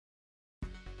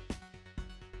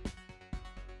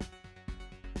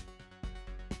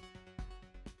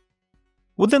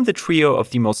Within the trio of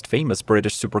the most famous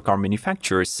British supercar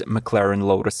manufacturers, McLaren,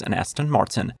 Lotus and Aston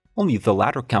Martin, only the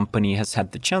latter company has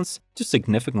had the chance to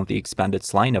significantly expand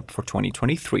its lineup for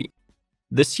 2023.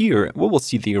 This year, we will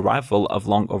see the arrival of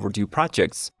long overdue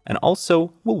projects, and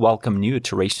also will welcome new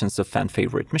iterations of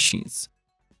fan-favorite machines.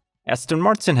 Aston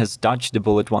Martin has dodged the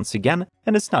bullet once again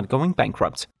and is not going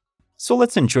bankrupt. So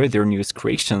let's enjoy their newest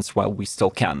creations while we still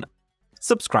can.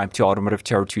 Subscribe to Automotive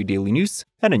Territory Daily News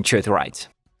and enjoy the ride.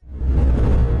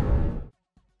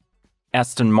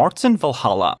 Aston Martin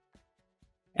Valhalla.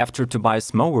 After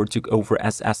Tobias Moer took over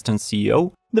as Aston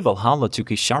CEO, the Valhalla took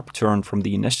a sharp turn from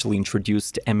the initially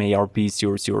introduced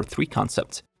MARB003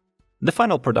 concept. The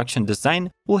final production design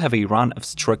will have a run of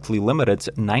strictly limited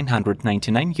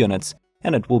 999 units,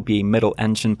 and it will be a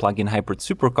middle-engine plug-in hybrid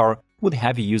supercar with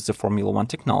heavy use of Formula One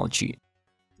technology.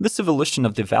 This evolution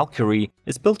of the Valkyrie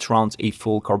is built around a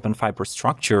full carbon fiber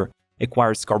structure,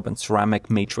 acquires carbon ceramic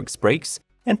matrix brakes,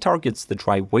 and targets the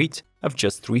dry weight of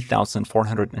just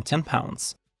 3,410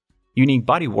 pounds. Unique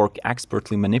bodywork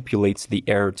expertly manipulates the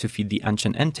air to feed the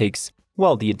engine intakes,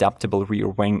 while the adaptable rear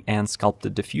wing and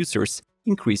sculpted diffusers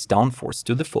increase downforce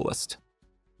to the fullest.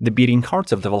 The beating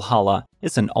heart of the Valhalla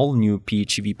is an all-new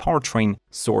PHEV powertrain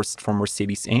sourced from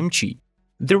Mercedes-AMG.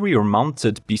 The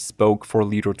rear-mounted bespoke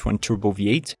 4-liter twin-turbo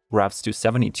V8 revs to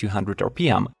 7,200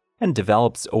 RPM and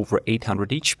develops over 800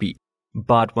 HP.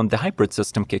 But when the hybrid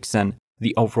system kicks in,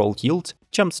 the overall yield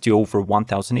jumps to over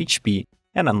 1000 HP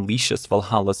and unleashes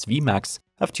Valhalla's VMAX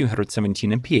of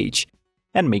 217 mph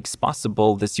and makes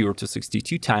possible the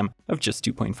 0-62 time of just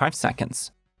 2.5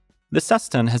 seconds. This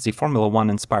Aston has a Formula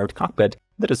One-inspired cockpit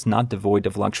that is not devoid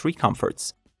of luxury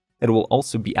comforts. It will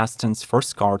also be Aston's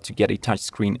first car to get a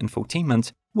touchscreen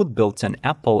infotainment with built-in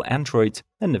Apple, Android,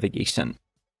 and navigation.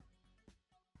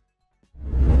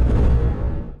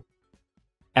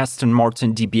 Aston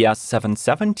Martin DBS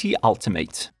 770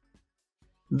 Ultimate.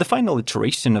 The final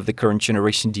iteration of the current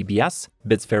generation DBS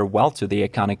bids farewell to the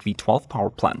iconic V12 power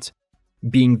plant.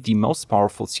 Being the most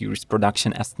powerful series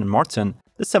production Aston Martin,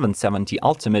 the 770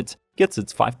 Ultimate gets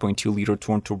its 5.2-liter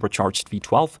twin-turbocharged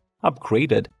V12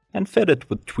 upgraded and fitted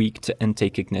with tweaked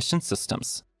intake ignition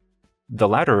systems. The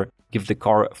latter give the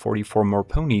car 44 more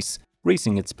ponies,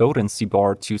 raising its potency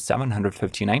bar to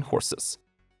 759 horses.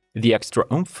 The extra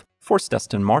oomph forced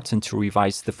Aston Martin to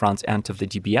revise the front end of the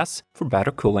DBS for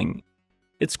better cooling.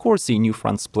 It scores a new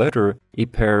front splitter, a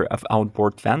pair of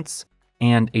outboard vents,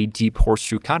 and a deep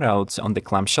horseshoe cutout on the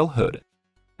clamshell hood.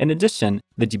 In addition,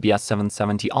 the DBS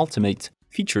 770 Ultimate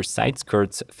features side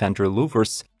skirts, fender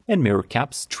louvers, and mirror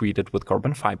caps treated with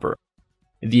carbon fiber.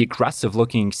 The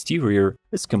aggressive-looking exterior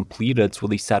is completed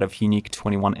with a set of unique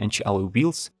 21-inch alloy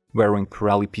wheels wearing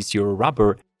Pirelli P0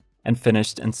 rubber and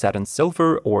finished in satin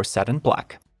silver or satin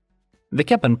black. The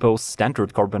cabin boasts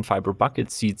standard carbon fiber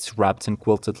bucket seats wrapped in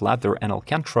quilted leather and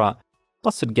Alcantara,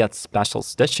 plus it gets special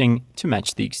stitching to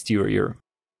match the exterior.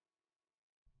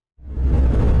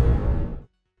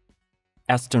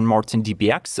 Aston Martin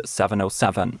DBX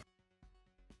 707.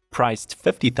 Priced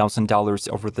 $50,000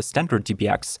 over the standard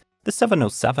DBX, the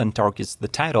 707 targets the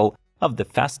title of the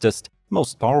fastest,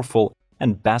 most powerful,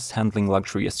 and best-handling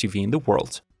luxury SUV in the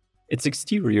world. Its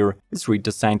exterior is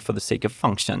redesigned for the sake of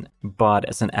function, but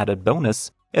as an added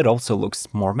bonus, it also looks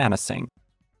more menacing.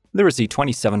 There is a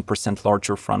 27%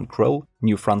 larger front grille,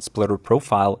 new front splitter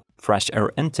profile, fresh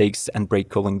air intakes and brake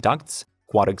cooling ducts,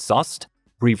 quad exhaust,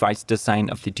 revised design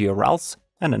of the DRLs,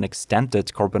 and an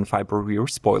extended carbon fiber rear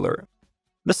spoiler.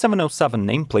 The 707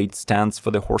 nameplate stands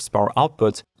for the horsepower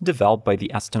output developed by the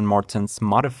Aston Martin's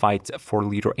modified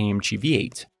 4-liter AMG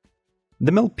V8.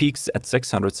 The mill peaks at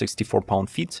 664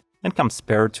 pound-feet and comes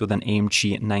paired with an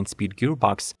AMG 9-speed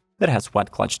gearbox that has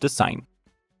wet clutch design.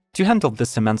 To handle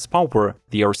this immense power,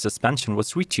 the air suspension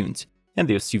was retuned, and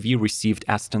the SUV received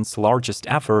Aston's largest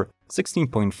ever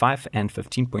 16.5 and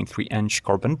 15.3-inch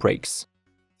carbon brakes.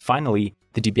 Finally,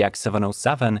 the DBX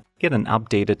 707 get an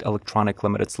updated electronic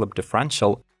limited-slip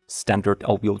differential, standard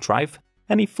all-wheel drive,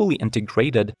 and a fully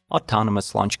integrated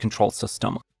autonomous launch control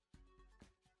system.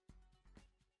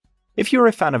 If you're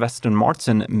a fan of Aston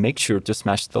Martin, make sure to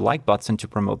smash the like button to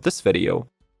promote this video.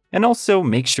 And also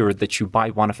make sure that you buy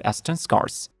one of Aston's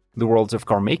cars. The world of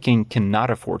car making cannot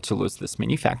afford to lose this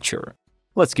manufacturer.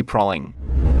 Let's keep rolling.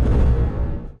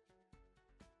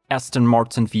 Aston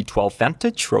Martin V12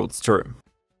 Vantage Roadster.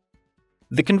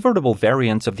 The convertible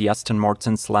variant of the Aston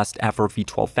Martin's last ever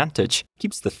V12 Vantage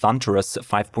keeps the thunderous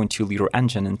 5.2-liter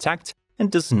engine intact and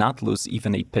does not lose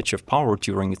even a pitch of power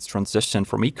during its transition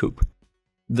from a coupe.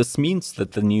 This means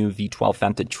that the new V12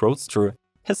 Vantage Roadster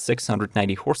has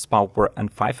 690 horsepower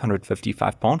and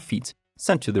 555 pound-feet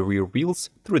sent to the rear wheels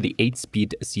through the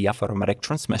 8-speed ZF automatic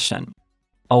transmission.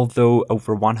 Although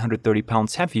over 130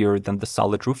 pounds heavier than the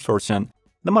solid roof version,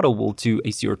 the model will do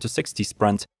a 0 to 60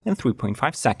 sprint in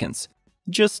 3.5 seconds,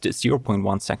 just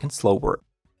 0.1 seconds slower.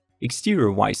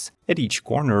 Exterior-wise, at each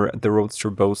corner, the Roadster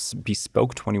boasts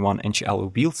bespoke 21-inch alloy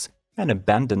wheels and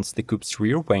abandons the coupe's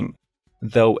rear wing,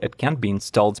 though it can be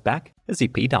installed back as a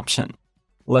paid option.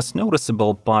 Less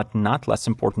noticeable but not less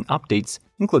important updates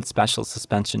include special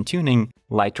suspension tuning,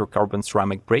 lighter carbon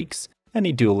ceramic brakes, and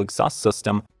a dual exhaust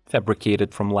system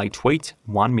fabricated from lightweight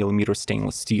 1mm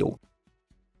stainless steel.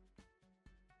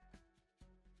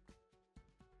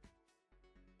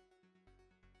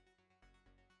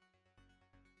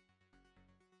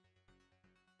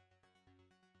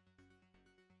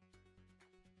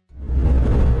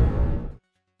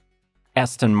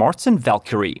 Aston Martin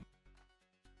Valkyrie.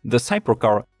 The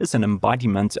Supercar is an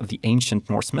embodiment of the ancient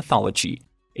Norse mythology,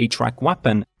 a track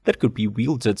weapon that could be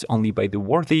wielded only by the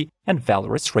worthy and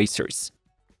valorous racers.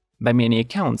 By many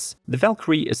accounts, the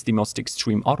Valkyrie is the most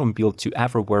extreme automobile to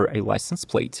ever wear a license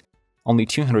plate. Only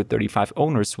 235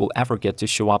 owners will ever get to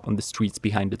show up on the streets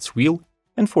behind its wheel,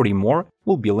 and 40 more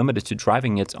will be limited to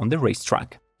driving it on the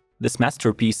racetrack. This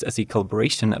masterpiece is a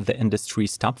collaboration of the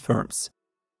industry's top firms.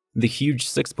 The huge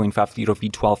 6.5-liter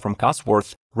V12 from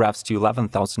Cosworth revs to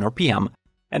 11,000 RPM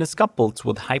and is coupled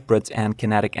with hybrid and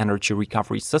kinetic energy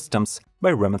recovery systems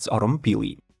by Rimac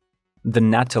Automobili. The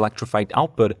net electrified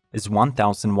output is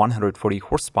 1,140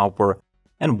 horsepower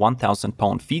and 1,000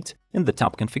 pound-feet in the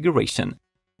top configuration.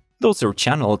 Those are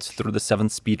channeled through the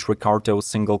 7-speed Ricardo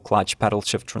single-clutch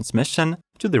pedal-shift transmission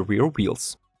to the rear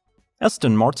wheels.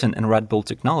 Aston Martin and Red Bull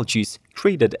Technologies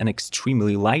created an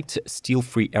extremely light,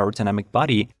 steel-free aerodynamic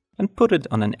body and put it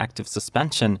on an active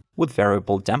suspension with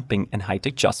variable damping and height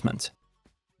adjustment.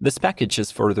 This package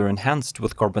is further enhanced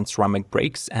with carbon ceramic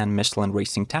brakes and Michelin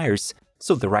racing tires,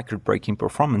 so the record-breaking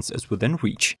performance is within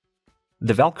reach.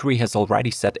 The Valkyrie has already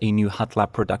set a new hot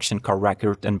lap production car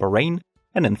record in Bahrain,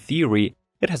 and in theory,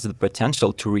 it has the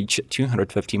potential to reach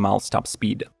 250 miles top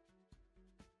speed.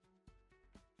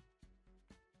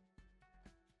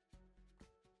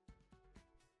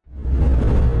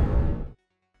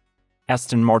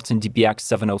 Aston Martin DBX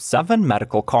 707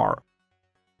 medical car.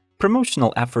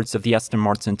 Promotional efforts of the Aston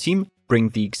Martin team bring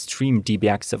the extreme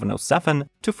DBX 707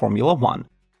 to Formula 1.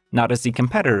 Not as a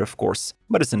competitor, of course,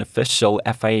 but as an official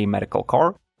FIA medical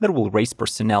car that will race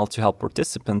personnel to help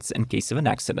participants in case of an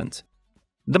accident.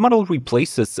 The model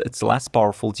replaces its less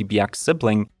powerful DBX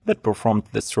sibling that performed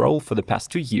this role for the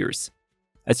past 2 years.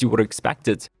 As you would expect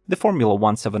it, the Formula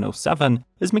 1 707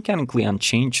 is mechanically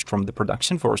unchanged from the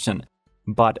production version,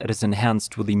 but it is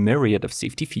enhanced with a myriad of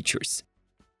safety features.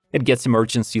 It gets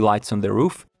emergency lights on the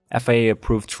roof,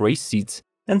 FIA-approved race seats,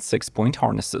 and 6-point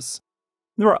harnesses.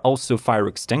 There are also fire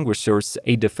extinguishers,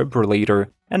 a defibrillator,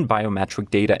 and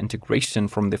biometric data integration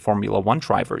from the Formula 1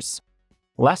 drivers.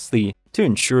 Lastly, to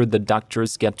ensure that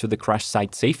doctors get to the crash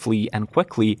site safely and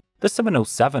quickly, the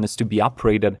 707 is to be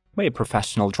operated by a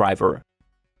professional driver.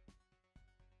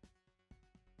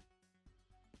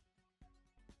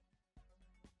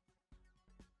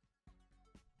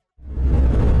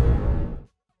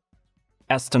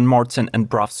 Aston Martin and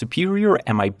BRAV Superior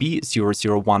MIB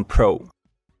 001 Pro.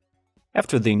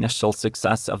 After the initial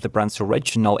success of the brand's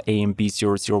original AMB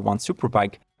 001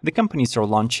 Superbike, the companies are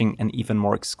launching an even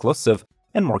more exclusive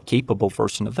and more capable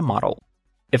version of the model.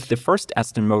 If the first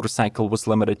Aston motorcycle was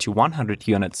limited to 100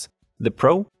 units, the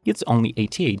Pro gets only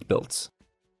 88 builds.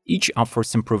 Each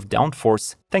offers improved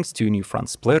downforce thanks to a new front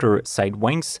splitter, side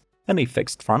wings, and a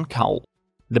fixed front cowl.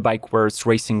 The bike wears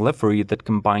racing livery that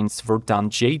combines Verdun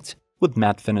jade with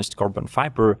matte-finished carbon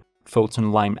fiber,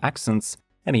 photon lime accents,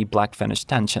 and a black-finished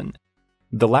tension.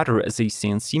 The latter is a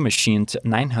CNC-machined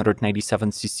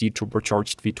 997cc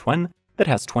turbocharged V-twin that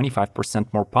has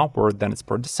 25% more power than its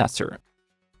predecessor.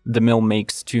 The mill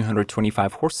makes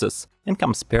 225 horses and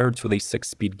comes paired with a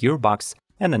 6-speed gearbox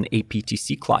and an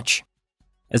APTC clutch.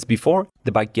 As before,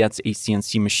 the bike gets a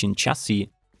CNC machined chassis.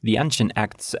 The engine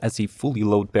acts as a fully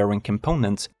load-bearing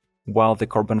component, while the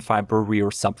carbon fiber rear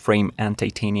subframe and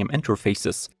titanium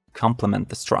interfaces complement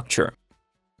the structure.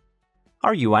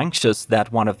 Are you anxious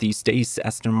that one of these days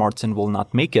Aston Martin will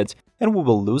not make it and we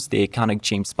will lose the iconic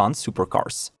James Bond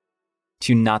supercars?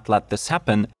 To not let this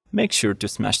happen, make sure to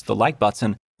smash the like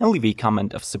button and leave a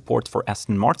comment of support for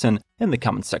Aston Martin in the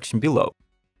comment section below.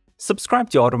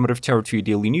 Subscribe to Automotive Territory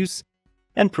Daily News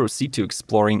and proceed to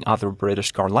exploring other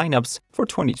British car lineups for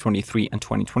 2023 and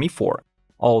 2024.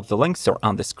 All of the links are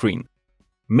on the screen.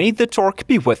 May the torque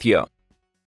be with you!